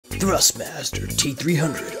Thurstmaster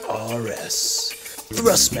T300RS,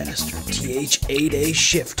 Thrustmaster TH8A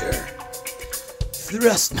shifter,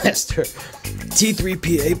 Thrustmaster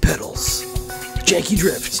T3PA pedals, Janky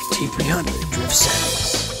Drift T300 drift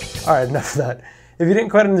settings. Alright, enough of that. If you didn't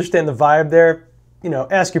quite understand the vibe there,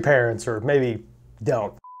 ask your parents, or maybe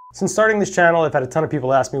don't. Since starting this channel, I've had a ton of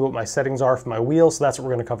people ask me what my settings are for my wheel, so that's what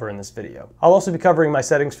we're going to cover in this video. I'll also be covering my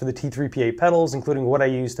settings for the T3PA pedals, including what I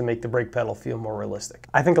use to make the brake pedal feel more realistic.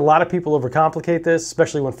 I think a lot of people overcomplicate this,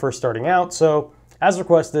 especially when first starting out, so as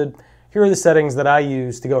requested, here are the settings that I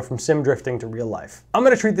use to go from sim drifting to real life. I'm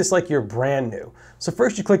going to treat this like you're brand new. So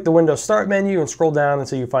first you click the Windows Start menu and scroll down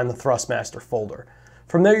until you find the Thrustmaster folder.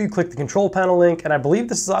 From there you click the control panel link, and I believe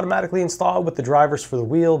this is automatically installed with the drivers for the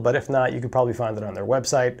wheel, but if not, you could probably find it on their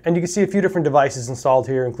website. And you can see a few different devices installed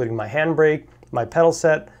here, including my handbrake, my pedal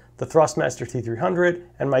set, the Thrustmaster T300,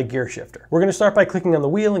 and my gear shifter. We're going to start by clicking on the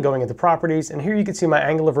wheel and going into properties, and here you can see my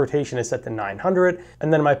angle of rotation is set to 900,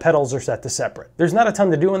 and then my pedals are set to separate. There's not a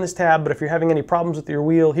ton to do on this tab, but if you're having any problems with your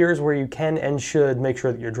wheel, here's where you can and should make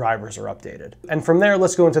sure that your drivers are updated. And from there,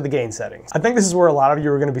 let's go into the gain settings. I think this is where a lot of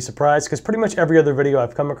you are going to be surprised, because pretty much every other video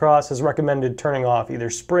I've come across has recommended turning off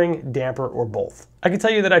either spring, damper, or both. I can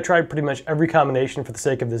tell you that I tried pretty much every combination for the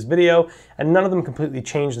sake of this video, and none of them completely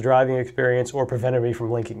changed the driving experience or prevented me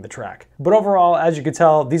from linking the track. But overall, as you can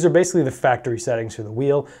tell, these are basically the factory settings for the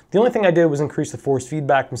wheel. The only thing I did was increase the force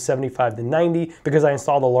feedback from 75 to 90 because I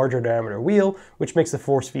installed a larger diameter wheel, which makes the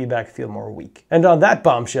force feedback feel more weak. And on that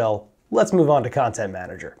bombshell, let's move on to Content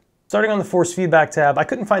Manager. Starting on the force feedback tab, I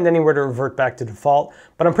couldn't find anywhere to revert back to default,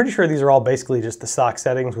 but I'm pretty sure these are all basically just the stock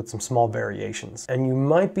settings with some small variations. And you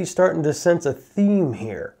might be starting to sense a theme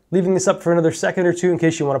here. Leaving this up for another second or two in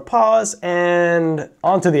case you want to pause, and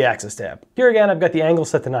onto the axis tab. Here again, I've got the angle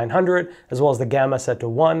set to 900, as well as the gamma set to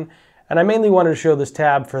 1. And I mainly wanted to show this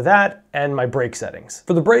tab for that and my brake settings.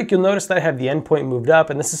 For the brake, you'll notice that I have the endpoint moved up,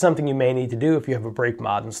 and this is something you may need to do if you have a brake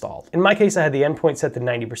mod installed. In my case, I had the endpoint set to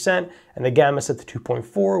 90% and the gamma set to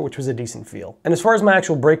 2.4, which was a decent feel. And as far as my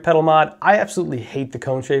actual brake pedal mod, I absolutely hate the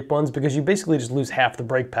cone-shaped ones because you basically just lose half the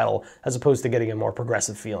brake pedal as opposed to getting a more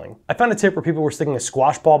progressive feeling. I found a tip where people were sticking a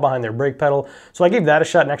squash ball behind their brake pedal, so I gave that a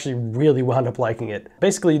shot and actually really wound up liking it.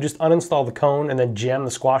 Basically, you just uninstall the cone and then jam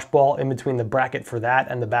the squash ball in between the bracket for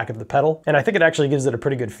that and the back of the pedal, and I think it actually gives it a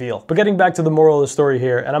pretty good feel. But getting back to the moral of the story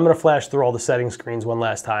here, and I'm going to flash through all the settings screens one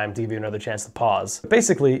last time to give you another chance to pause.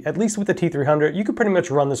 Basically, at least with the T300, you can pretty much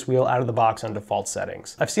run this wheel out of the box on default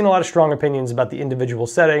settings. I've seen a lot of strong opinions about the individual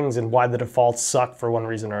settings and why the defaults suck for one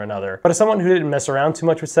reason or another. But as someone who didn't mess around too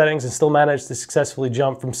much with settings and still managed to successfully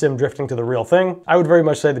jump from sim drifting to the real thing, I would very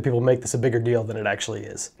much say that people make this a bigger deal than it actually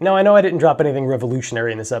is. Now, I know I didn't drop anything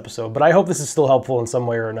revolutionary in this episode, but I hope this is still helpful in some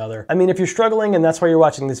way or another. I mean, if you're struggling and that's why you're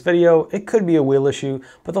watching this video, it could be a wheel issue,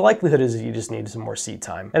 but the likelihood is that you just need some more seat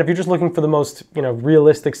time. And if you're just looking for the most,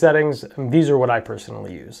 realistic settings, these are what I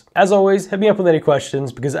personally use. As always, hit me up with any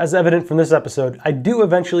questions, because as evident from this episode, I do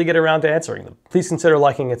eventually get around to answering them. Please consider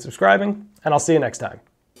liking and subscribing, and I'll see you next time.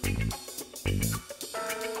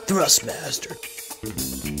 Thrustmaster.